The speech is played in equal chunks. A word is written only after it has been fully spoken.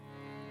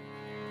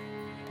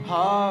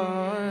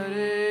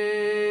Hare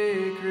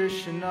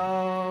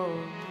Krishna,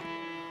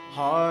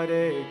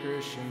 Hare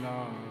Krishna,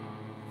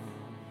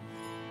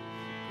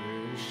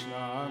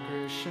 Krishna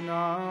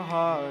Krishna,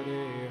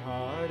 Hare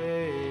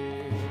Hare,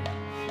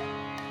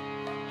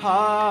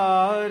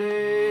 Hare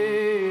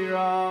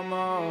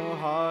Rama,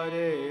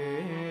 Hare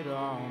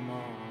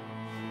Rama,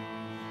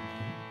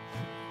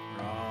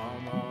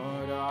 Rama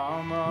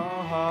Rama,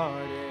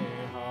 Hare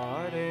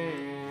Hare,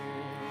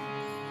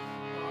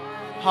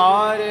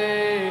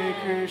 Hare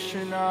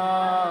Krishna,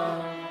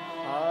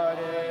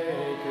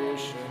 Hare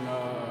Krishna,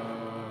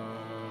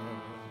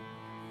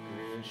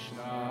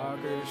 Krishna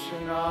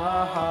Krishna,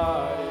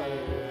 Hare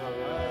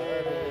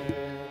Hare,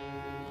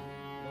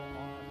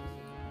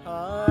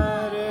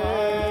 Hare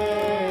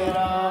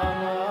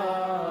Rama,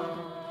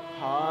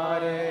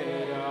 Hare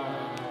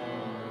Rama,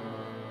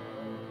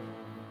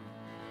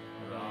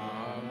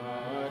 Rama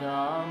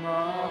Rama,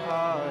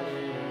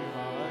 Hare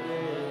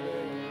Hare,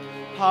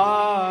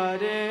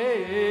 Hare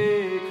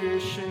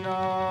Krishna,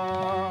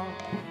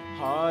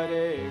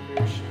 Hare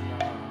Krishna,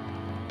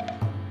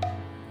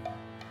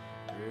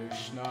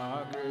 Krishna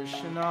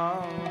Krishna,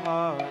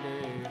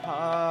 Hare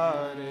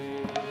Hare,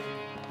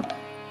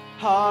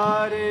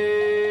 Hare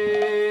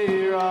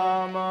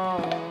Rama,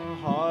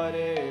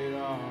 Hare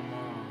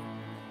Rama,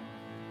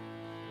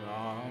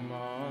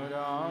 Rama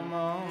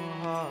Rama,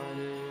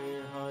 Hare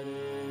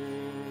Hare,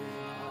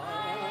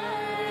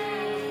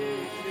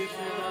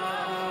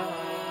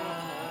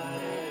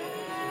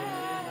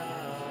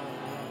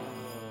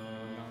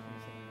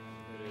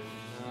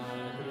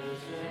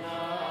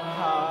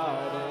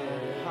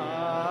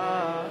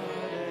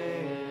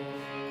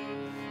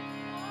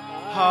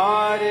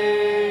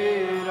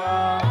 Hare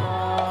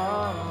Rama,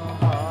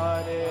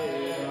 Hare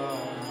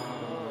Rama,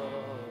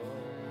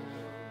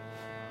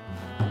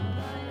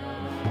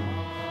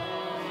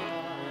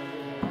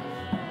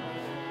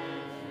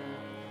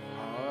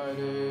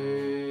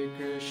 Hare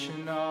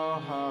Krishna,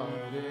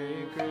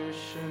 Hare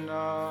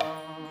Krishna,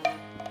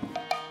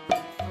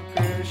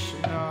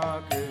 Krishna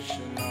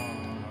Krishna,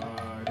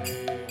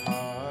 Hare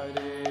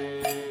Hare,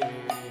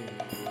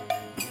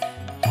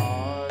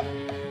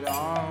 Hare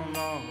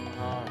Rama,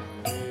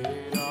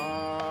 Hare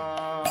Rama,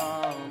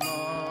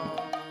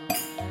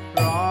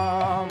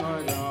 Rama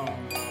Rama,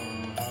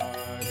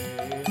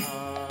 Hare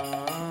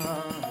Hare,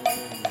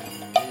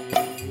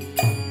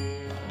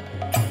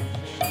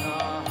 Krishna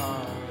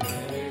Hare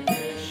Krishna,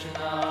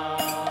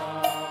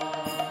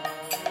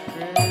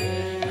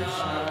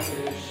 Krishna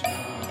Krishna,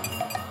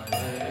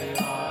 Hare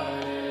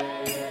Hare,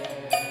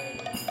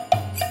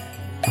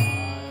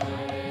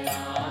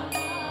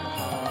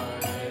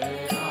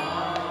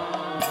 Hare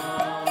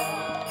Rama,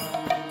 Hare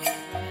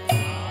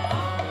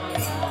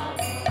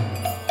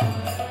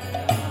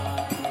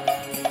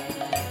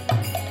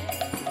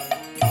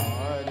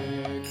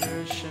Hare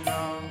Krishna,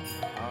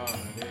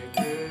 Hare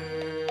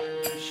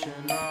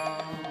Krishna,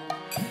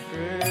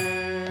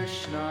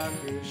 Krishna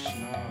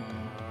Krishna,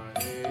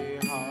 Hare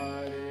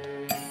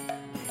Hare,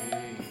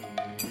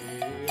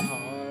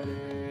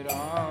 Hare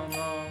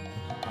Rama,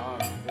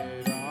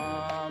 Hare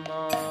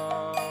Rama,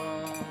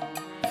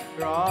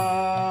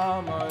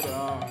 Rama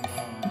Rama,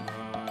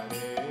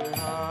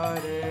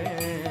 Hare Hare,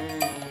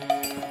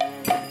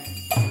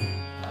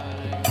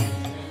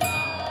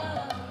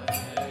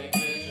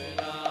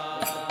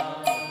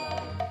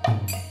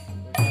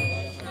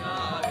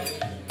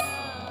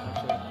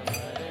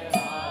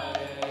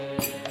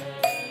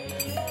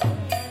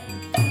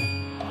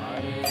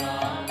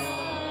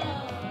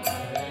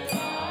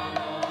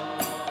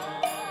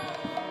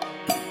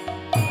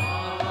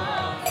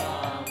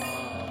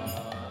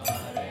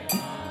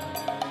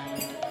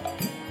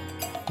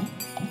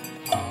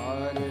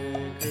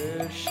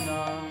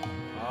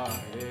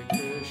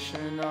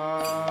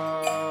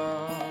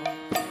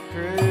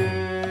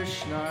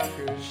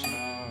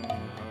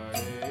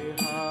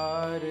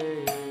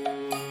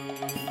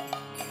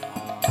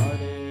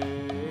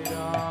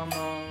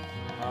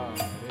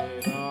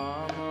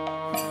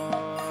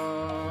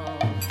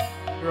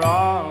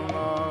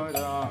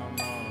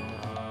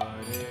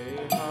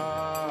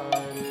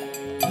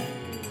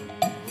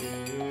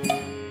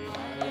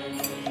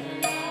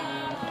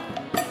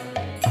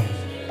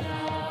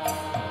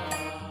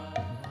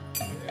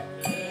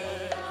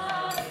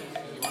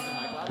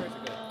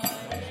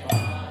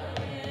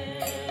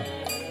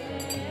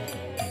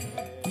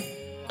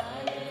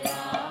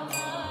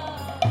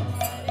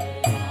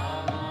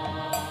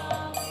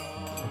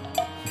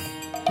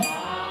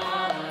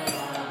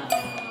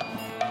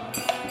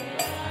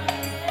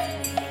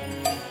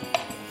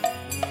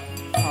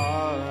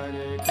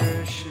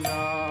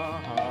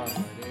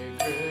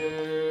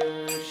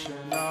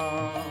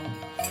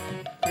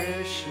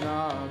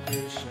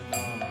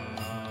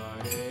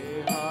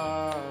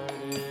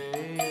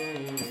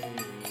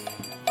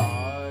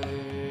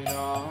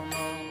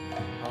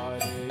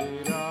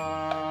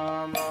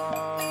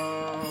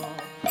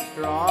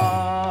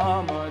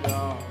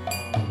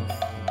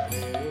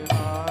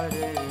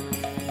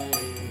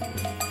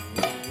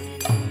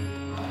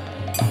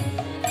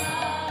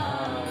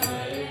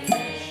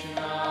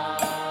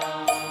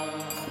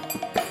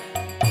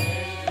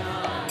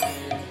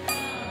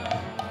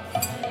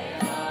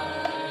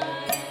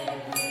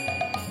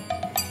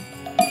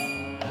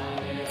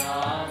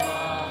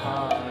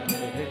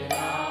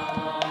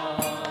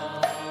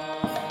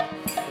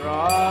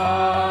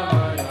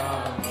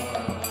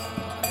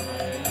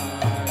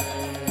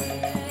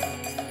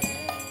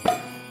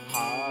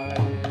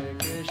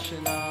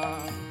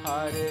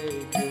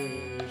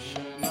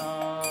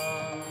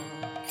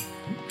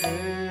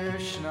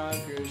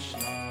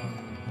 Krishna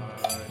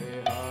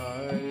Hare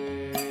Hare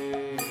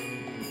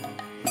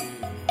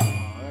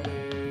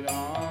Hare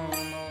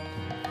Rama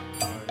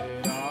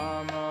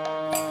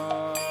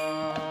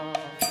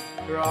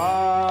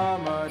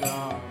Rama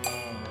Rama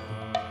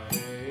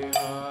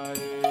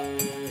Hare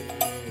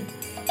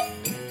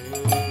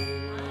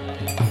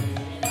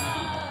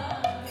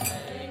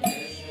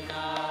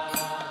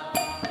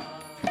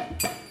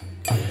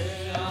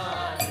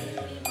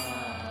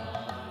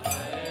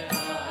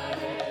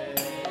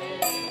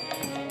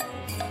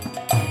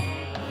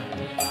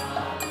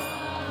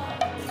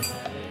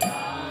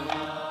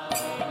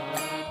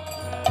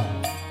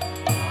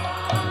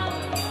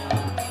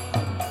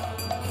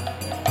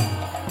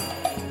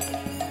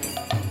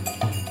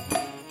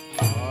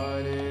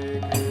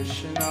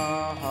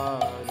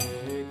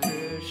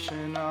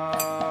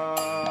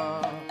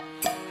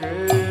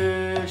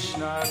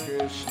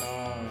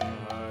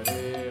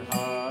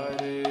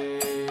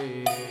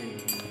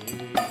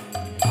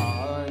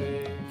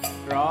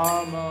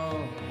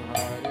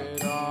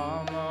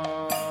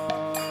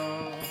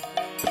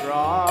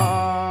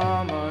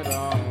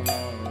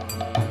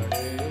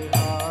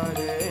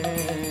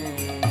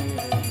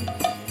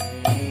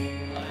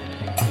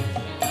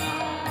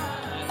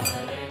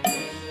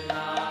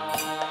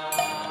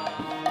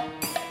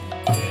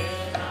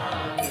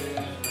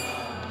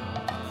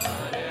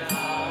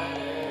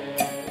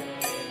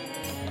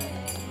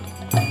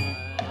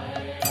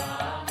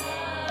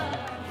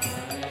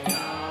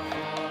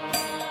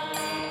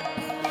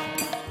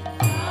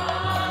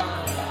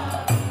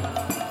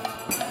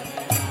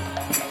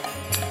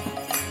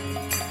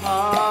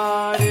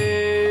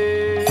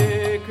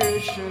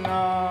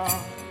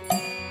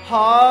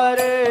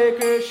Hare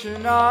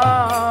Krishna,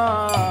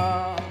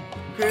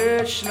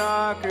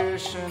 Krishna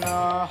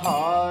Krishna,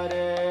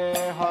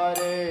 Hare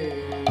Hare,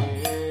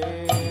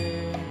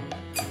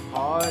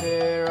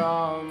 Hare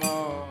Rama,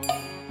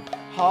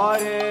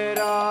 Hare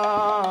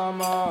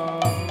Rama,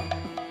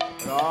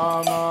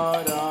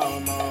 Rama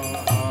Rama,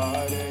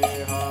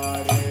 Hare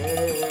Hare,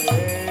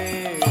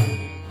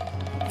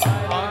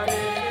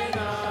 Hare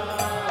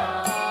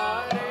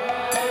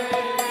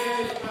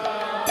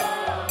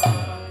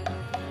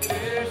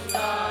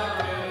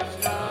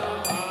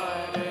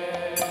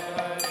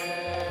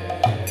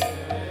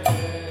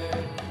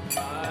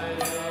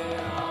Hare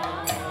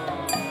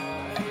Krishna,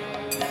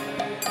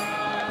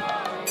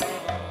 Hare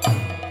Krishna,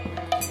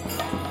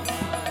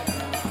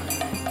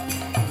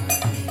 Krishna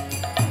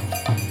Krishna,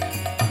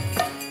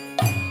 Hare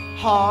Hare, Hare Rama, Hare Rama,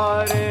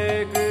 Rama Rama, Hare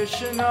Hare. Hare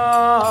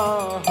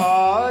Krishna,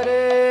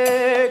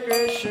 Hare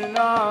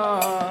Krishna,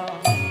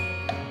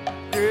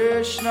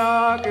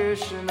 Krishna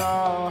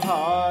Krishna,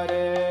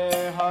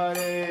 Hare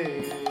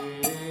Hare,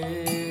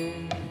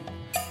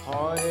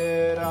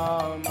 Hare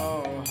Rama,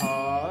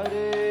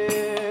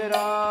 Hare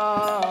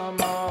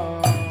Rama,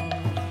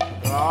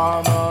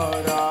 Rama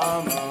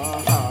Rama,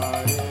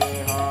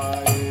 Hare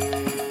Hare,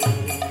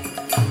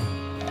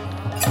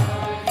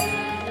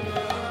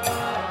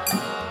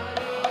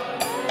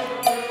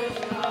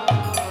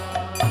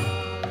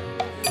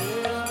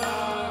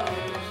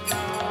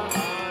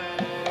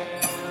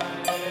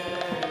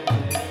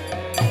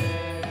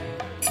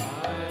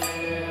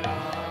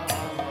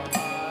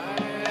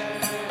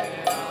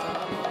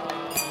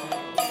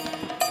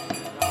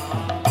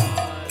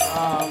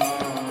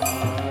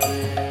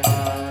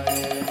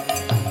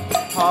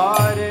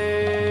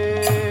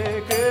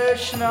 Hare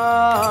Krishna,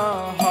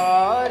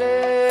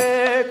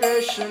 Hare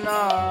Krishna,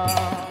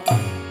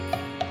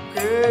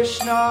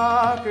 Krishna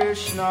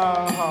Krishna,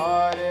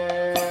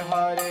 Hare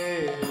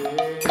Hare,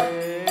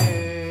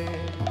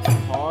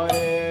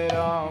 Hare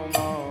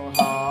Rama,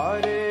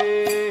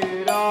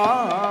 Hare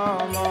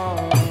Rama,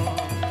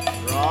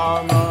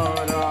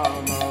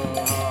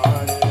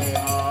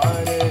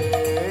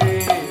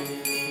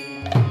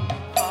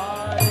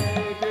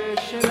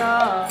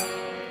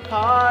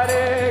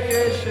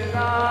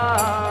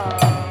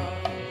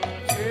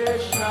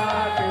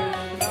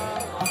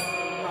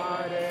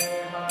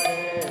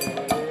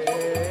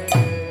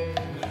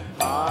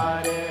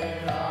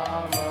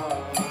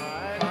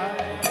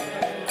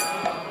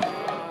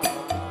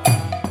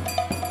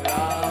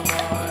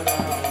 Rama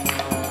Rama,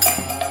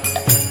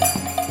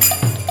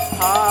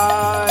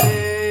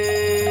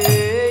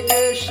 Hare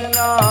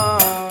Krishna,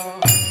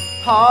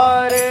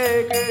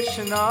 Hare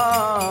Krishna,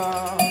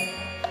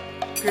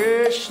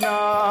 Krishna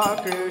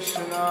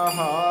Krishna,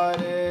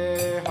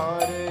 Hare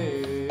Hare,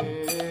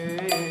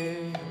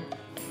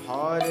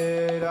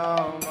 Hare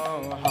Rama,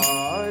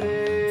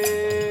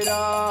 Hare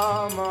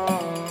Rama,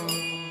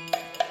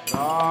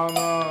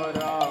 Rama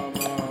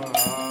Rama,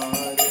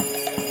 Hare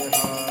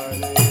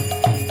Hare.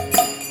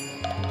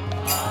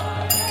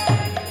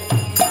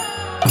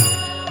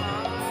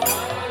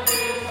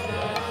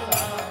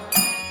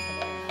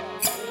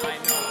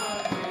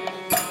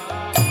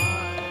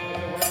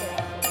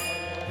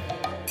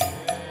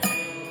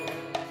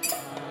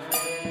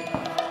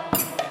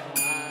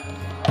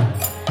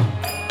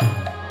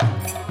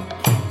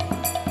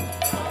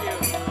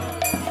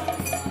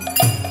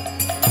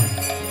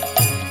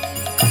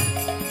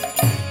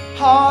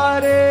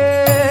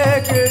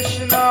 Hare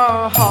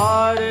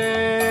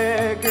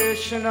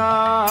Krishna,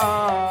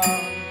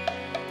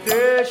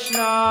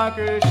 Krishna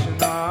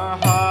Krishna,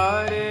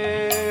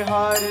 Hare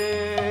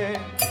Hare,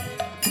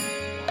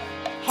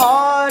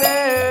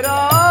 Hare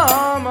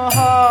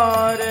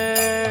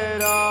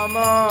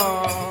Rama,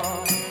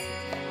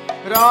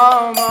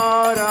 Rama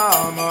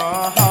Rama,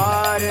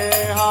 Hare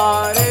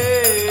Hare,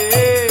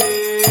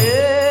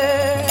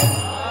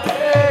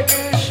 Hare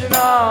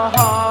Krishna,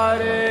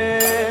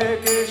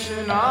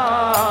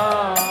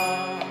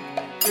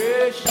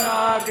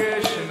 Krishna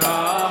Krishna,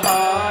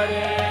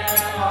 Hare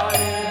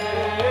Hare,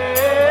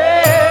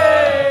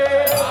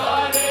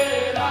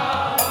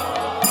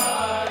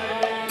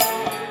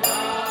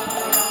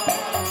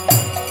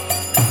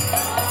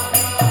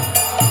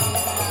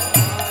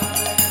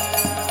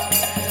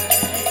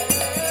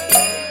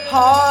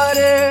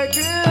 Hare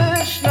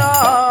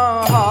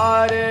Rama,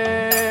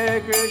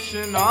 Hare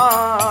Krishna,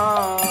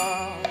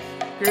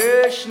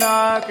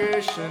 Krishna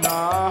Krishna,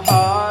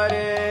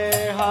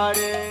 Hare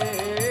Hare,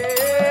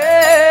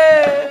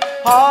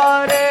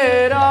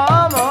 Hare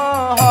Rama,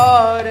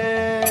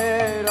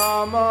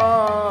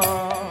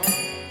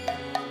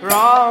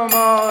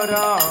 Rama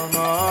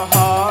Rama,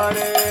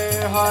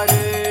 Hare Hare.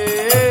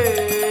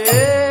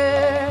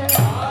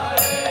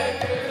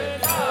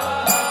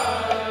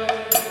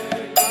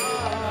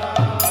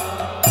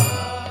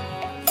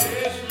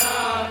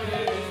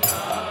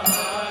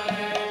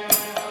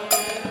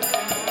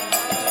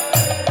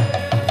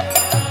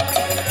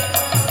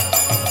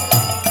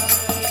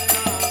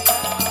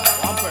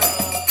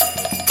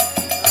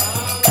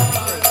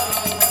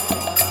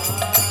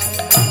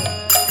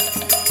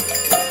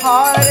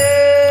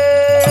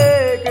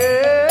 Hare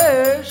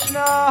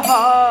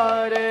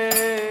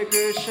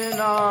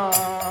Krishna,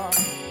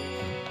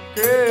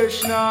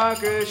 Krishna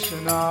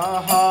Krishna,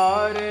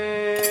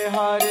 Hare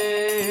Hare,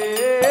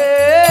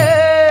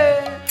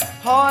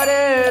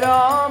 Hare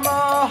Rama,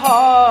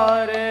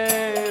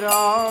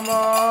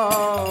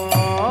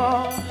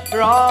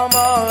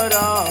 Rama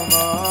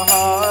Rama,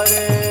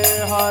 Hare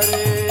Hare.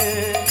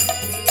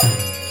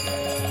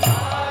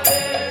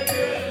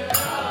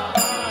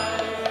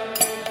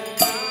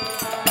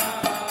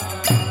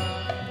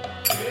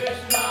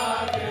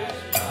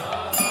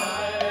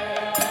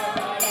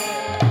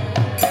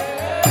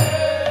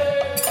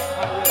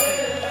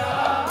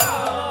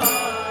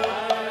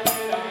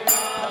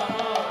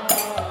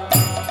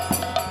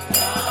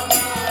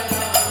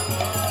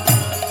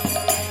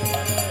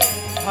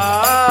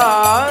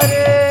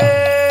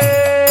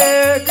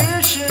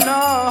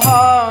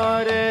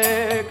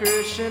 Hare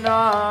Krishna,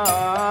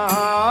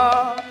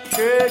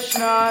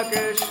 Krishna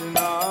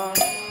Krishna,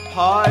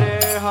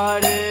 Hare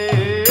Hare,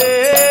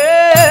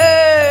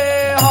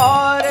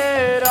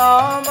 Hare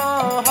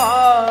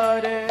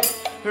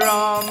Rama,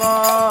 Rama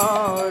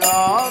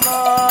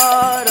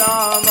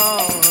Rama,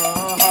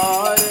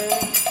 Hare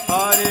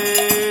Hare.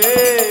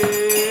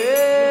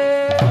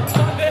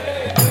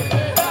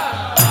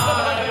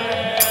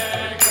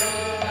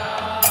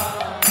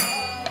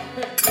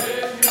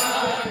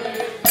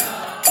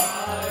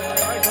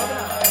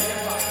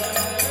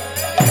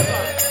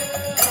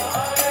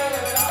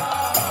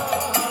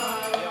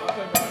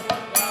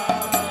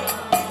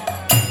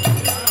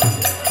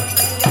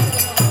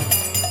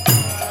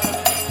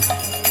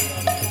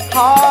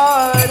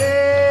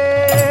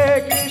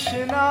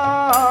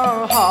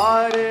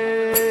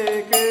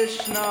 Hare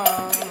Krishna,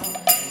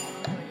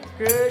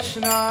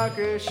 Krishna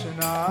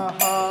Krishna,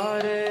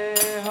 Hare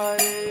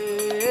Hare,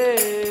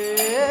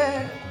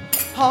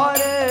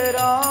 Hare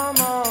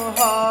Rama,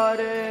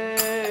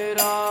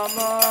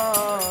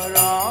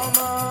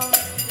 Rama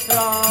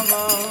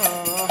Rama,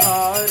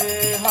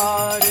 Hare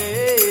Hare.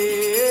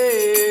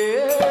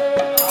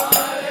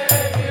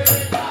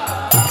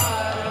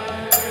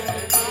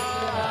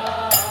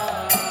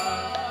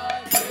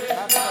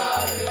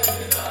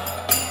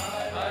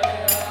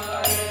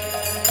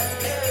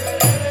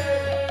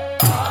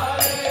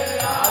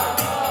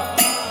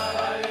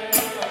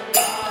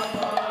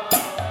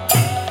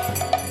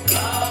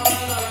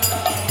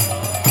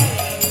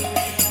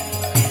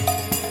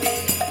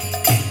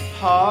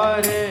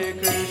 Hare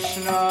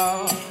Krishna,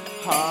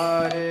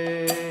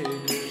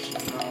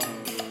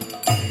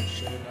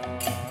 Krishna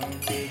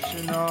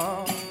Krishna,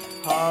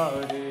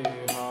 Hare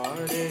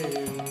Hare,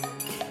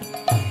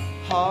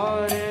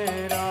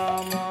 Hare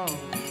Rama,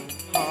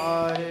 Rama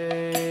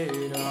Hare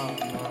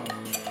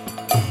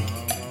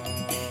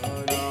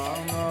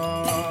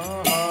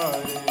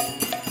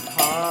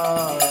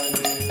Hare.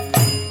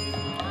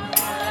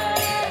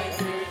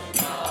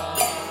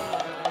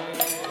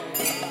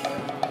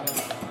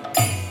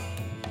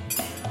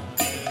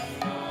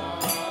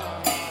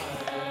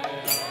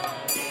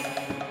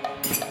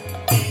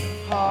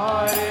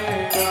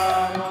 Hare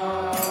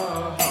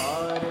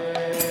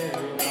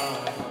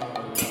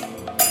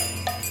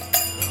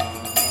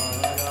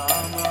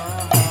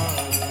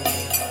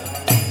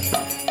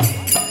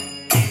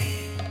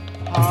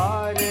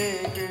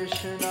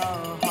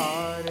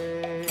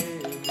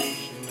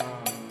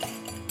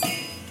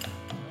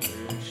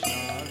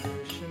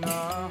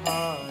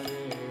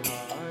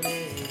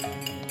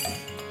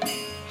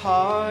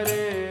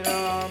Hare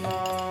Rama,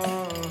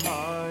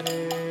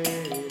 Hare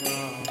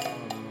Rama,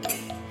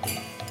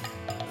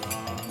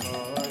 Rama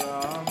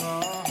Rama,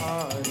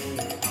 Hare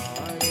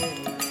Hare.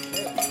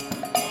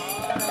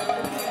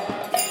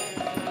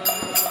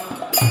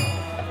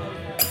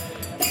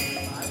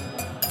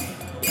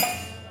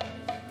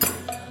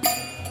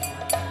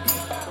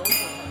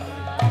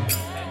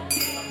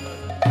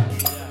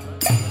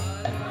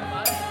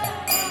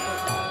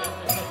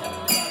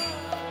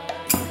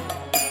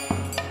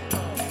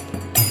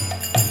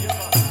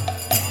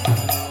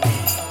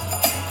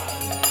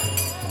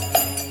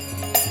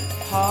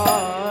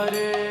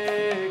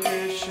 Hare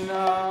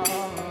Krishna,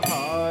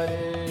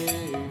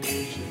 Hare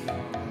Krishna,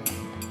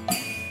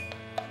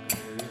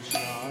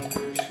 Krishna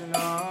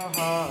Krishna,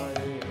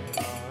 Hare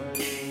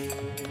Hare,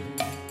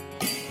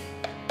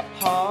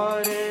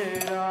 Hare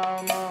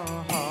Rama,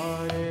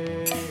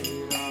 Hare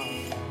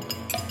Rama,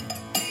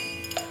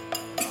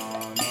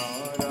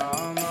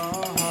 Rama Rama,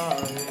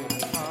 Hare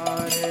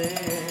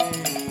Hare.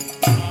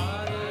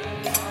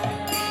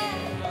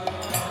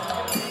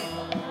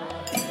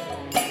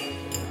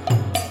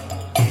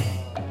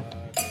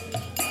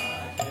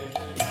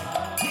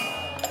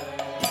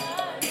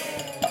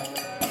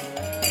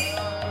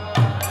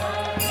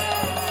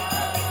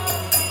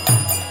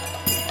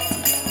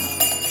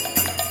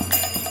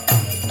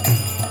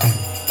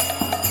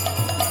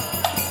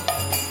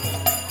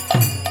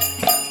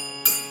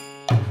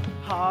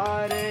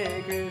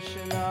 Hare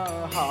Krishna,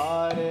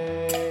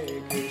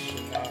 Hare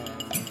Krishna,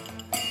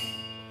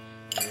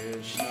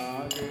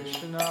 Krishna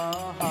Krishna,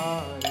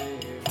 Hare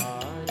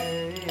Hare,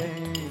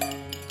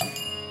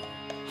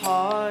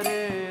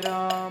 Hare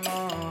Rama,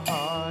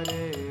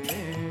 Hare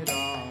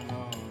Rama,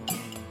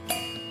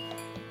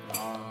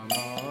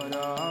 Rama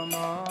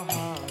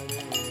Rama,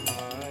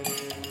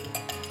 Hare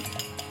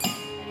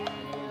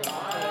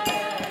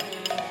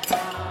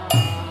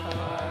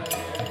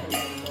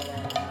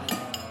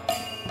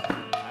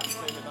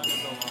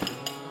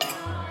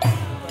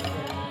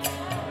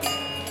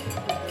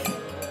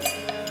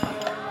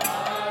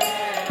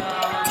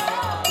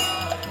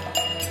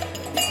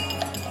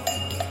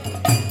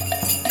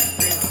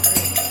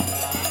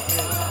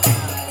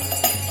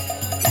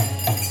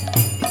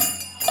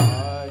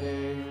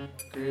Hare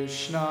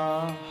Krishna,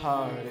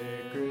 Hare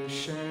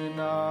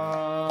Krishna,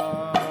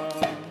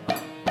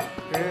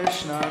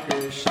 Krishna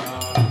Krishna,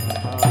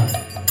 Hare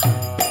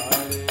Hare,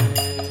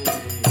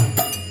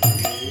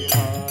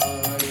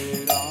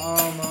 Hare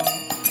Rama,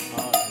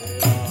 Hare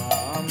Rama,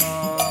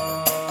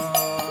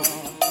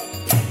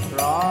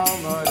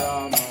 Rama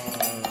Rama,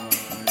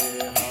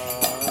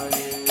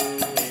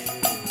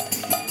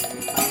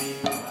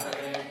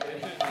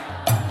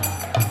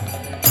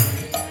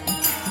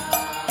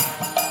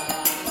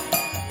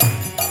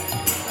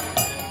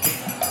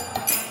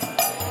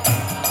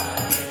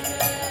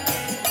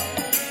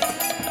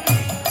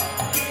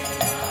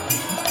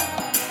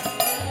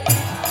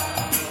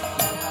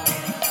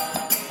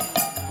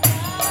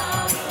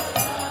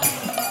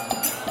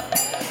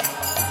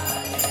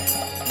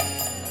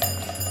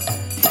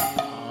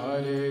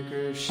 Hare Hare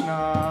Krishna,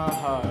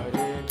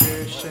 Hare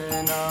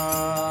Krishna,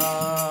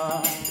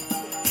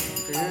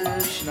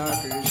 Krishna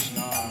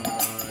Krishna,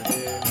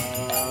 Hare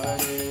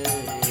Hare,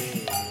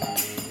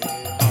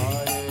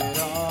 Hare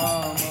Rama,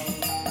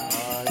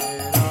 Hare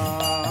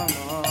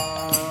Rama,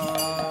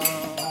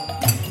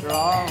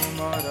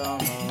 Rama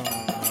Rama,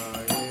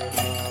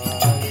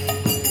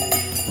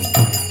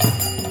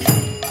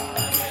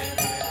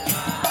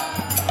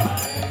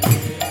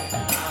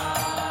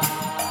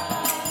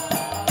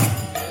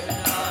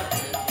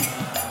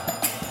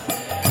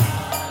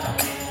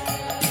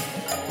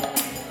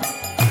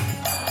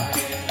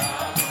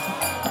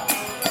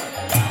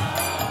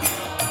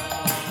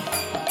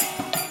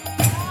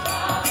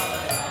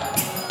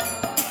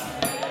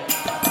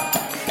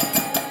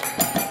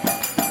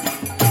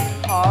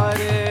 Hare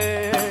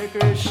Hare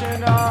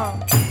Krishna,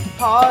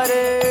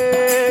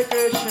 Hare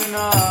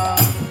Krishna,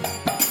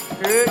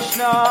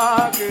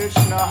 Krishna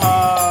Krishna,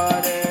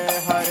 Hare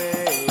Hare,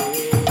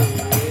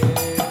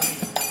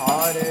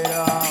 Hare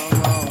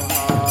Rama,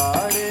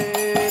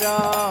 Hare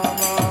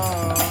Rama,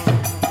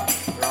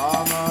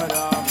 Rama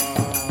Rama,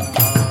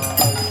 Hare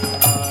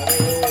Hare.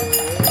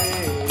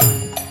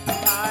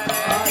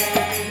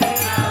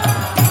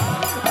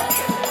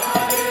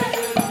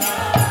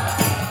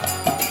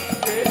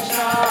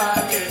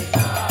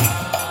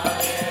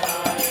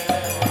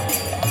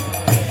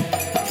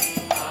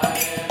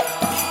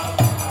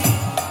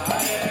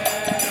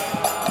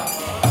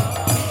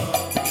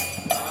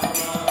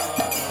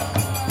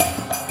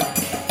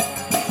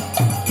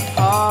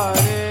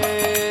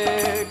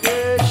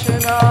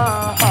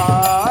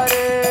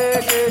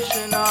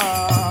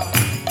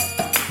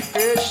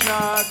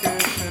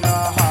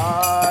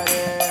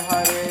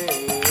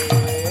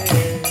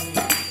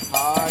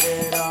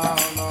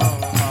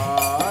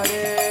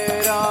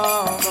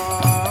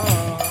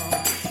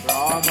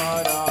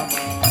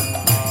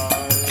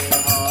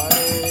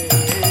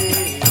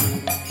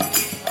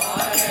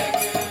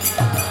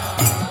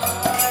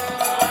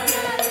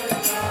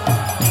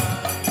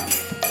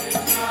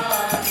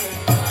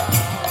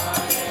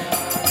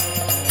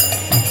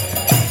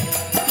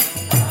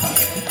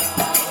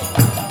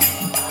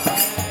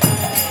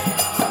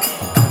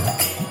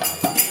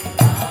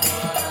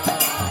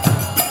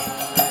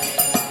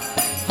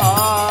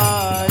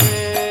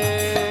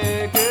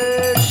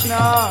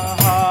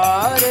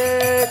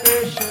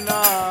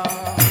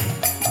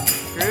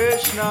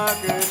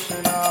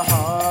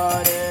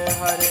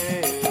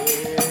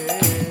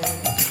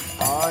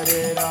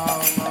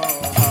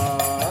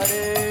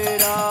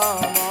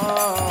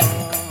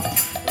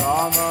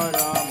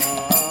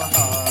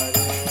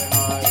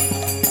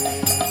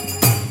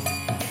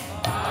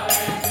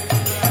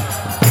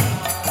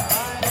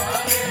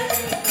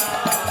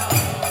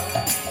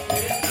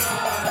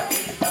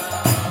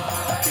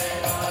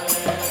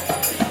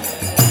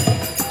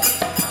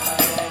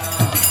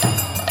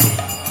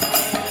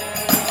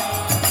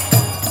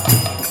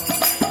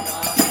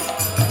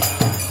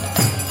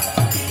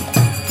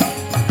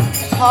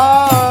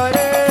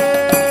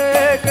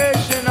 Hare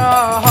Krishna,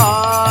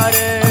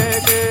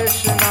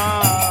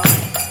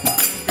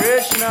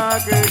 Krishna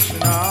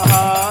Krishna,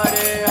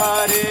 Hare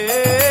Hare,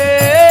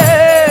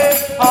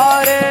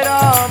 Hare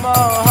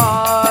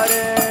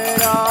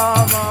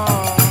Rama,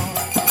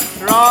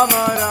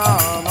 Rama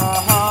Rama,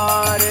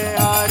 Hare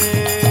Hare.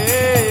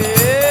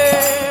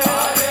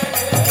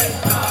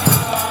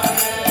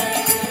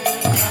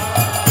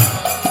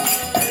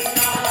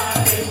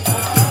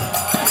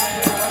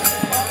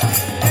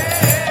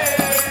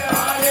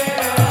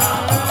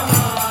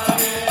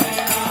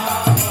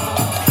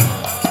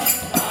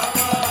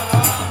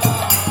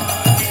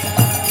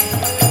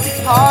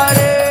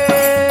 Hare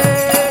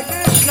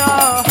Krishna,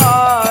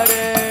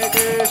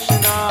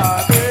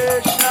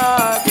 Krishna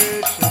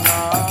Krishna,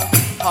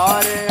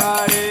 Hare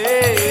Hare,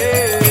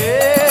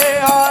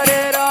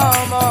 Hare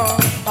Rama,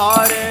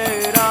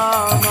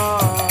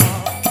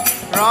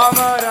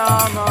 Rama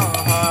Rama,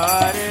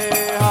 Hare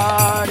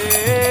Hare.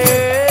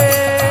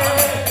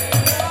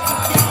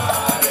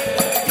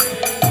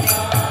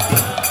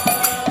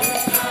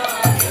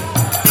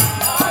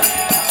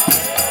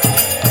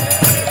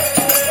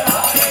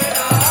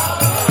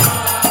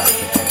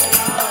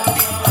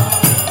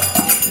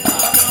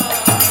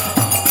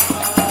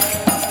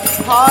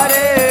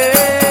 Hare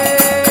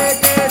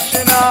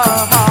Krishna,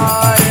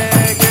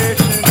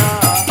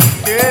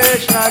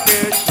 Krishna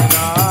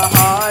Krishna,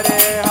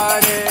 Hare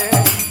Hare,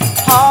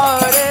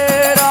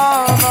 Hare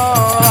Rama,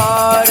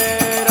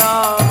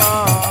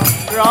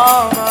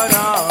 Rama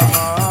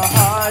Rama,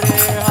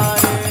 Hare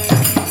Hare.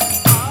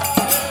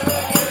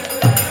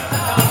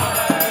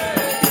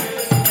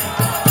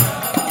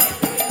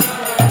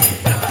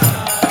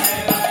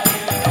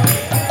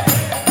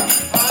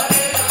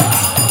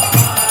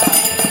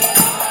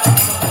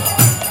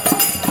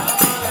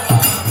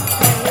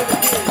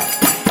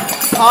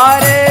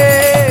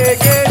 Hare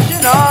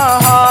Krishna,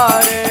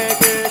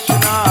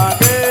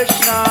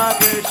 Krishna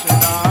Krishna,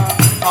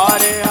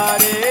 Hare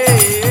Hare,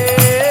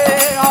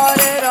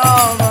 Hare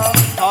Rama,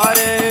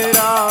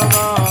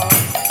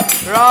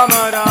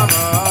 Rama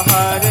Rama,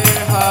 Hare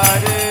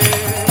Hare.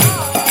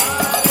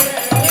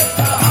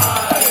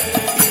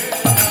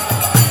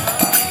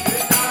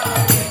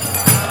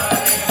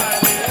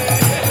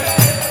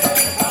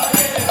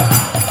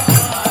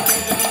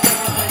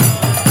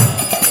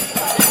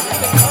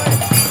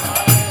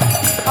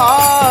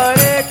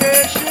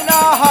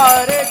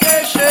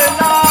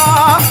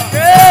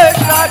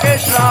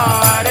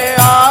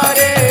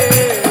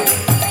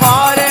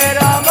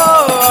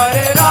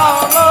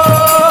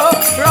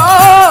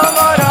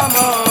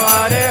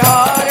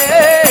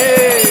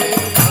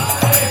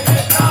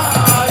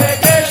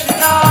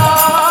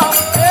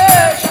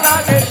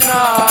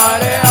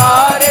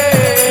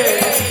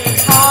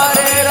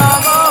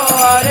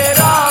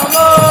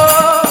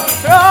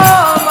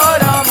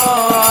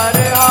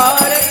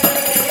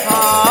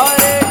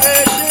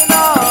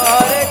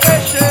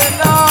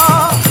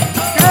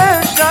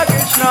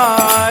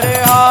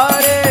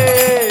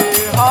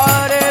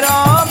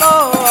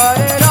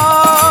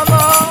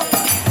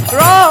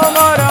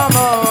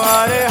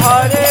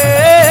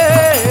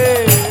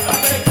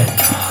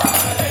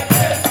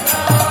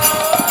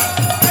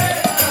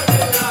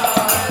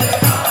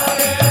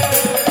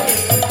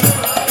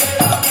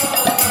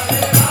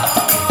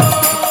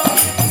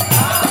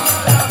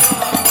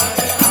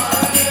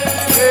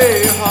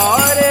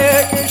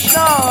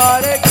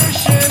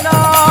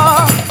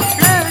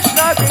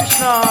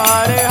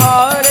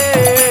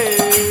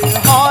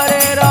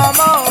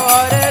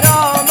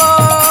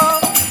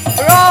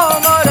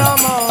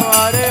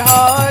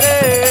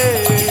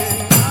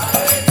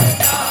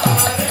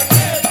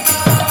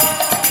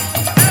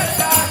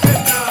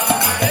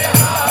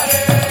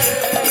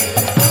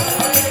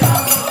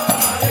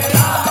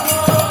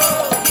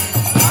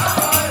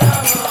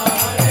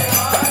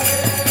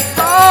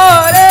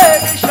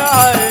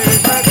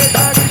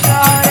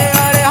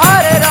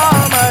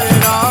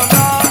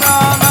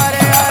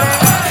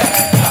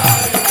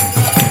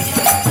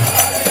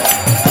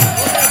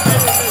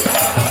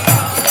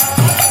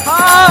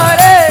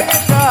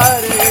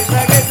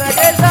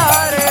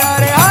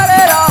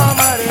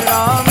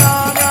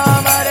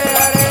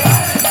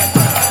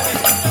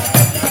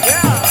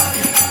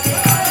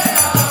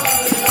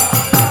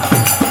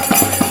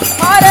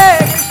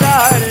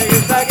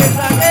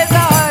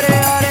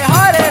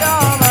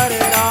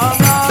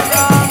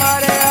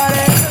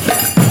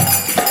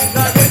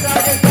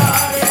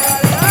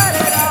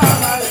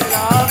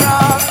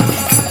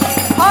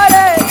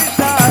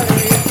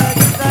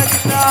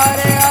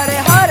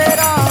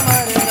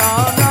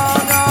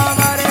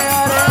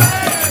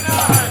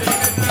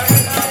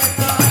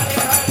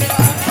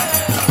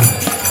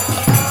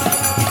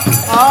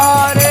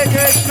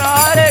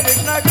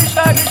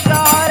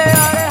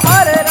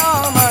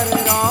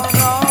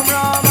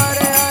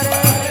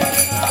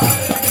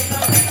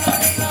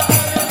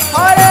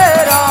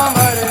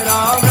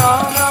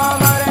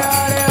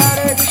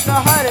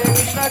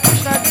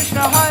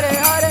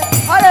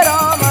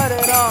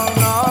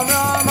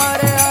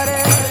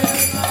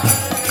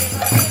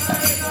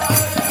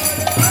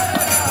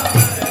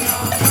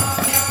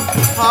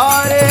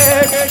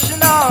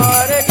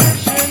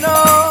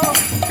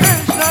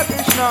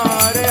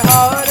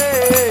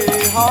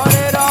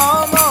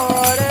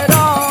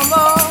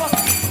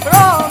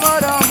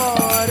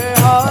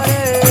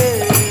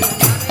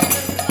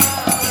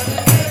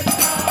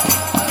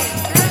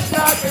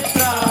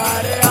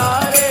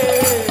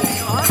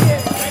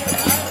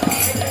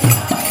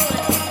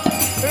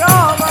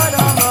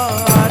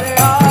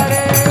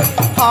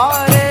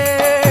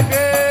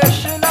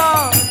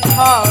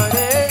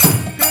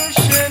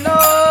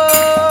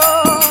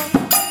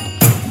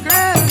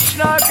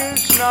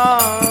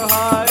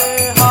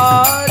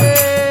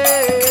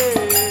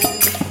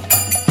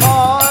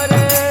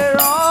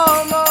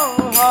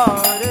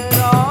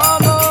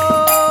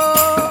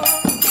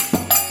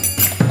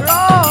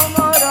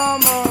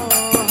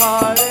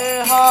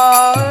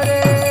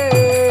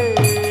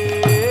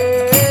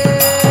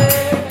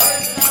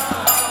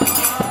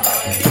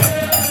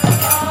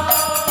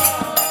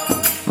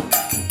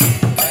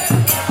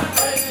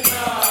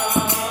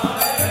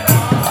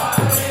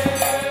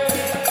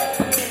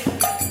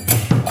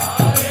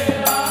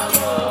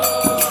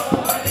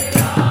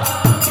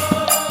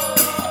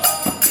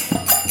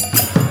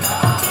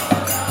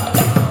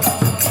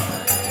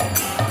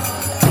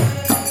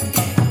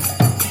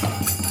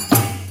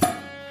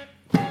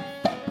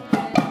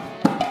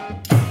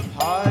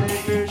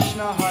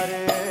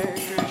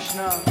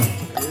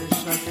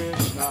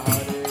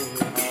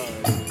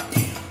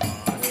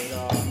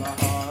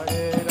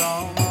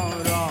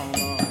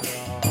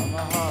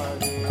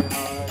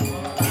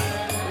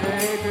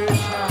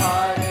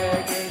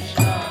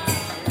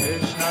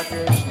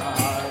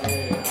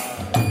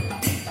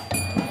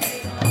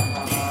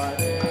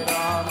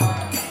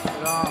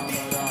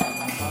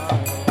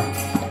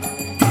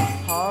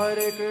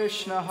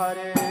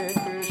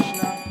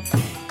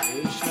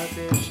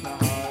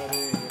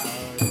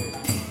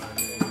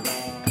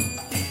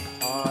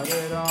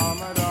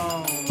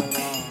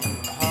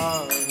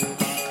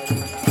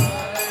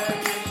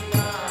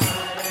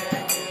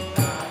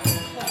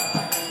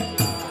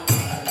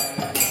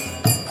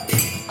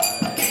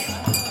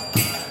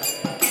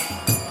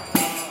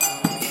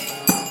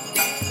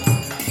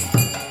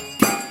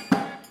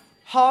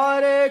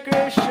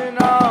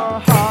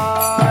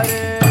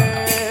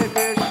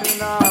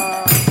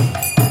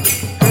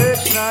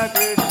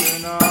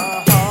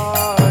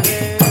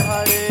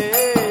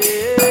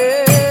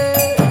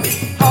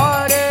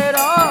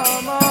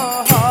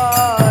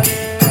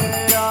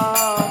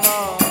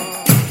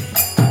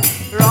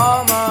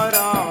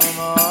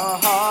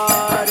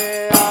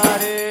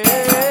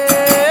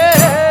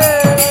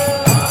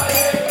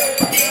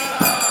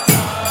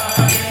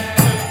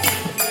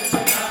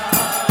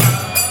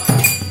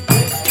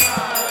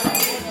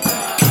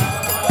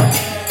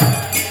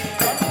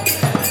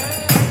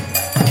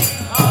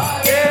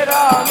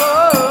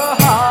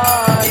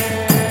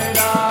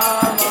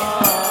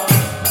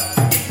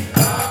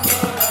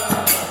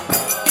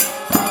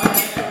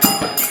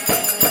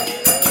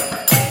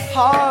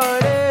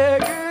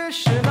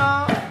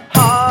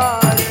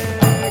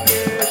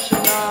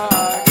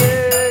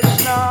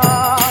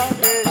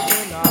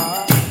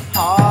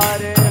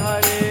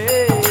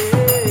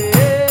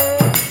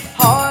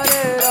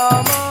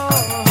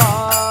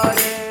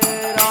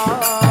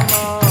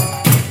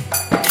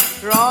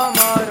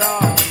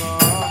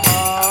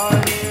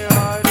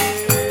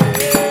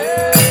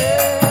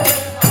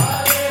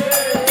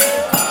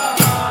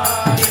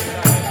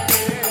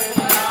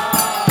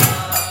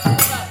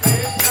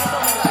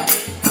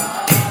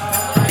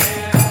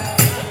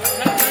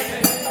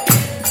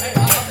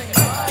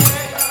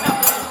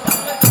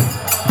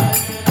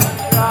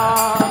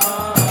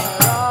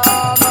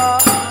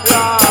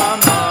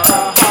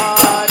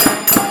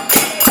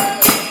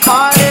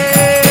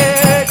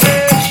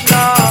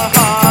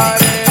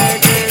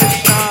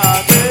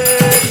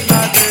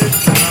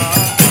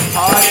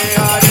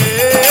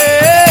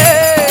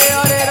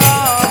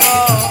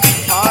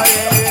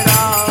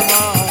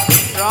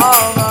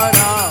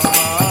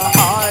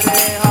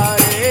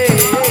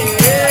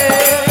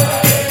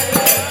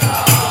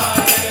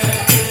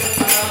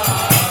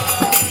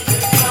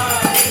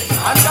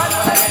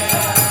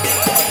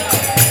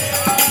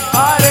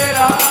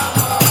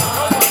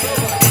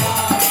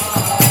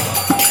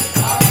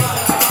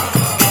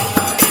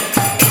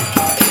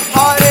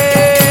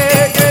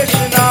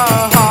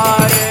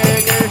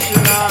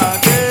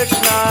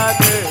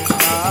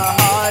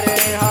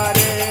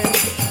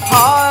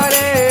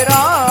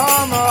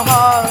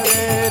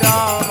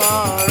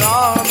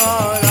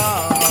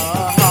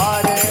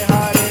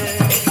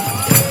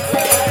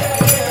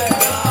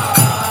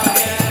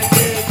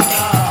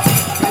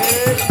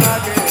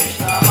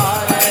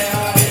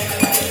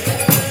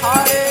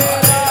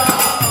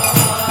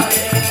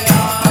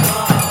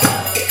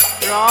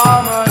 Ram